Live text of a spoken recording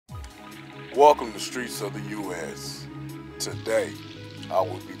Welcome to Streets of the U.S. Today, I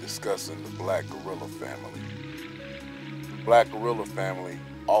will be discussing the Black Guerrilla family. The Black Guerrilla family,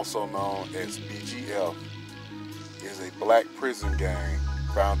 also known as BGF, is a black prison gang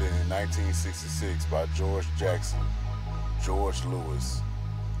founded in 1966 by George Jackson, George Lewis,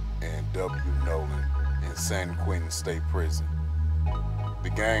 and W. Nolan in San Quentin State Prison. The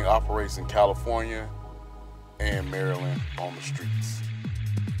gang operates in California and Maryland on the streets.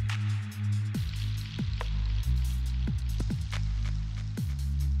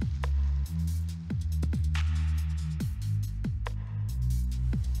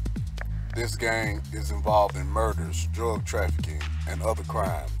 This gang is involved in murders, drug trafficking, and other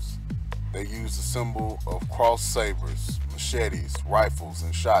crimes. They use the symbol of cross sabers, machetes, rifles,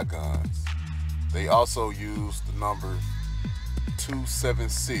 and shotguns. They also use the number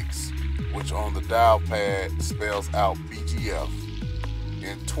 276, which on the dial pad spells out BGF.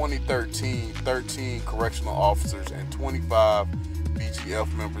 In 2013, 13 correctional officers and 25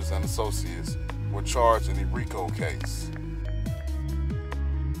 BGF members and associates were charged in a RICO case.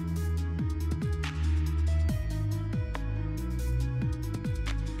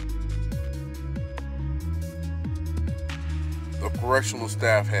 The correctional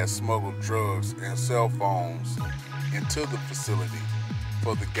staff had smuggled drugs and cell phones into the facility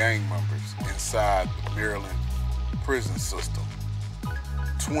for the gang members inside the Maryland prison system.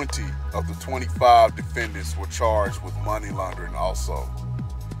 20 of the 25 defendants were charged with money laundering also.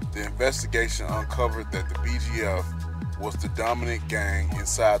 The investigation uncovered that the BGF was the dominant gang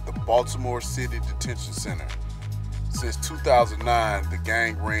inside the Baltimore City Detention Center. Since 2009, the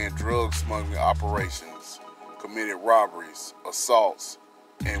gang ran drug smuggling operations, committed robberies, assaults,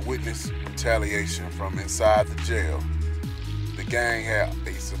 and witnessed retaliation from inside the jail. The gang had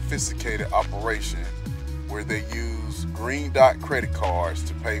a sophisticated operation where they used green dot credit cards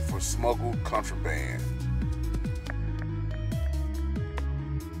to pay for smuggled contraband.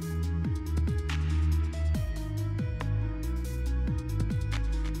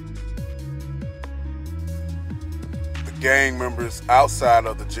 The gang members outside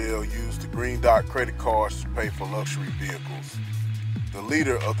of the jail used the green dot credit cards to pay for luxury vehicles. The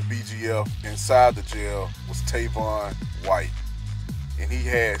leader of the BGF inside the jail was Tavon White, and he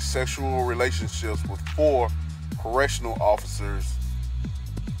had sexual relationships with 4 correctional officers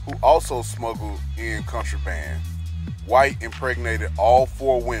who also smuggled in contraband. White impregnated all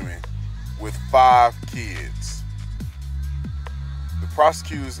 4 women with 5 kids. The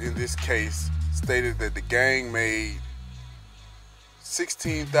prosecutors in this case stated that the gang made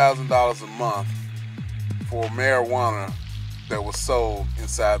 $16,000 a month for marijuana that was sold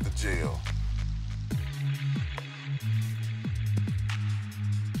inside the jail.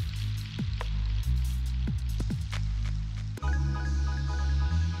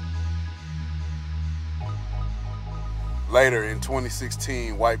 Later in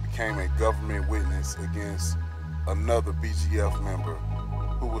 2016, White became a government witness against another BGF member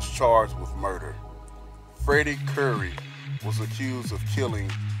who was charged with murder. Freddie Curry was accused of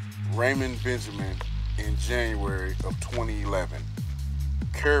killing Raymond Benjamin in January of 2011.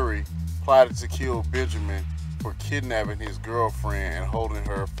 Curry plotted to kill Benjamin for kidnapping his girlfriend and holding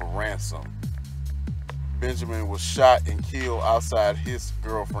her for ransom. Benjamin was shot and killed outside his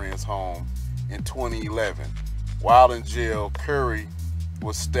girlfriend's home in 2011. While in jail, Curry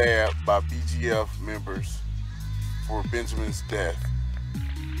was stabbed by BGF members for Benjamin's death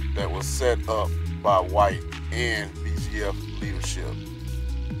that was set up by White and BGF leadership.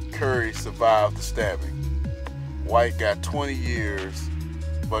 Curry survived the stabbing. White got 20 years,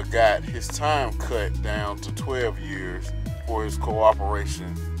 but got his time cut down to 12 years for his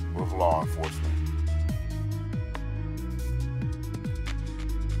cooperation with law enforcement.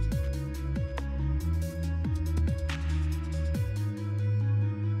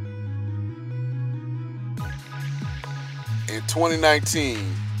 In 2019,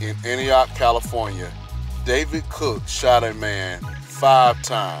 in Antioch, California, David Cook shot a man 5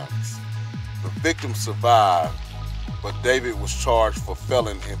 times. The victim survived, but David was charged for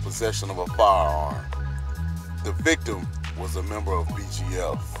felon in possession of a firearm. The victim was a member of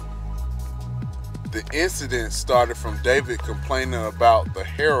BGF. The incident started from David complaining about the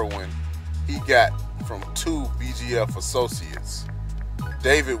heroin he got from 2 BGF associates.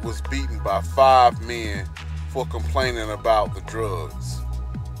 David was beaten by 5 men for complaining about the drugs.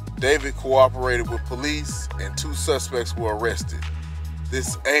 David cooperated with police and 2 suspects were arrested.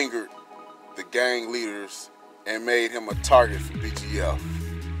 This angered the gang leaders and made him a target for BGF.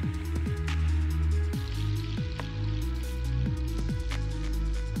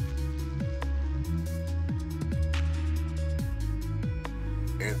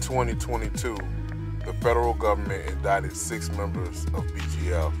 In 2022, the federal government indicted 6 members of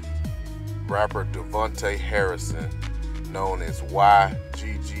BGF. Rapper Devontae Harrison, known as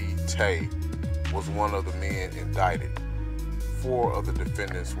YGG Tay, was one of the men indicted. 4 of the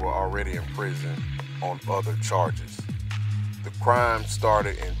defendants were already in prison on other charges. The crime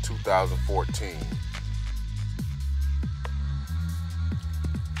started in 2014.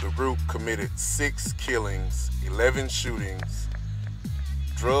 The group committed 6 killings, 11 shootings,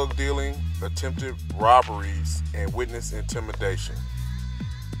 drug dealing, attempted robberies, and witness intimidation.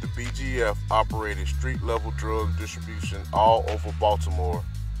 The BGF operated street-level drug distribution all over Baltimore,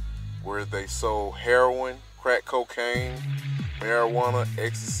 where they sold heroin, crack cocaine, marijuana,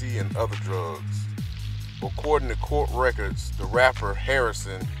 ecstasy, and other drugs. According to court records, the rapper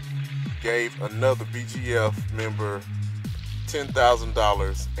Harrison gave another BGF member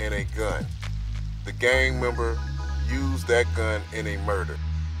 $10,000 and a gun. The gang member used that gun in a murder.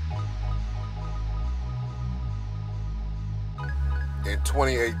 In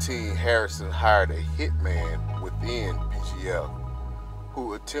 2018, Harrison hired a hitman within BGF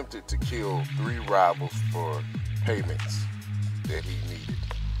who attempted to kill 3 rivals for payments that he needed.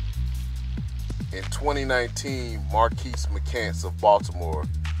 In 2019, Marquise McCants of Baltimore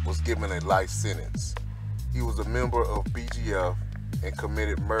was given a life sentence. He was a member of BGF and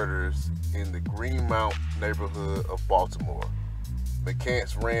committed murders in the Greenmount neighborhood of Baltimore.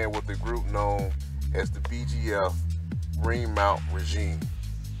 McCants ran with a group known as the BGF Greenmount Regime.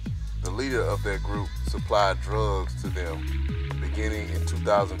 The leader of that group supplied drugs to them beginning in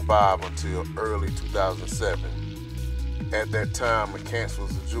 2005 until early 2007. At that time, McCants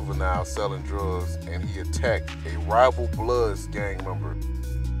was a juvenile selling drugs, and he attacked a rival Bloods gang member.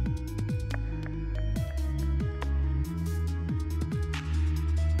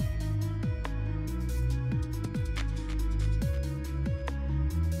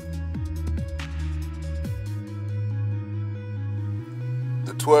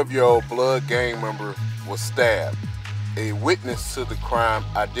 The 12-year-old Blood gang member was stabbed. A witness to the crime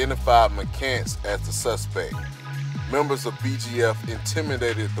identified McCants as the suspect. Members of BGF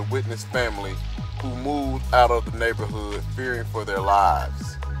intimidated the witness family, who moved out of the neighborhood fearing for their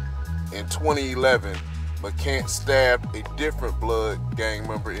lives. In 2011, McCants stabbed a different Blood gang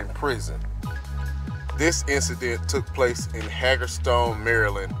member in prison. This incident took place in Hagerstown,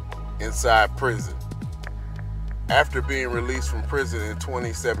 Maryland, inside prison. After being released from prison in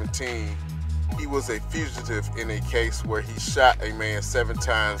 2017, he was a fugitive in a case where he shot a man 7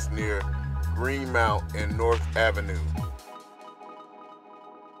 times near Greenmount and North Avenue.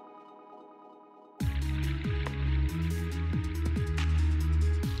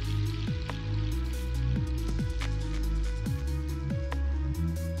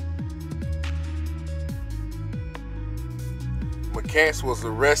 McCants was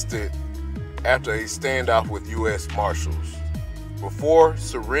arrested after a standoff with U.S. Marshals. Before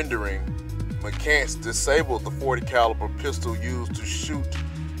surrendering, McCants disabled the .40 caliber pistol used to shoot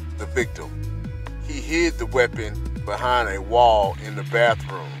the victim. He hid the weapon behind a wall in the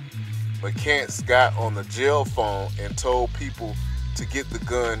bathroom. McCants got on the jail phone and told people to get the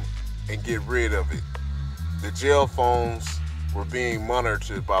gun and get rid of it. The jail phones were being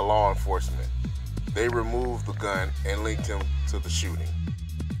monitored by law enforcement. They removed the gun and linked him to the shooting.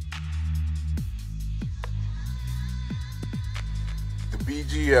 The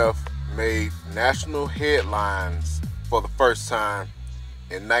BGF made national headlines for the first time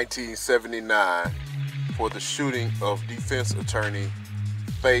in 1979 for the shooting of defense attorney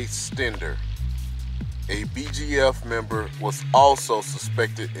Faith Stender. A BGF member was also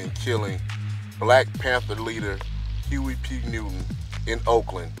suspected in killing Black Panther leader Huey P. Newton in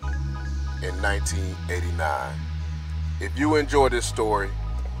Oakland in 1989. If you enjoyed this story,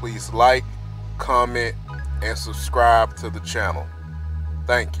 please like, comment, and subscribe to the channel.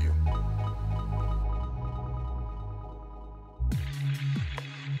 Thank you.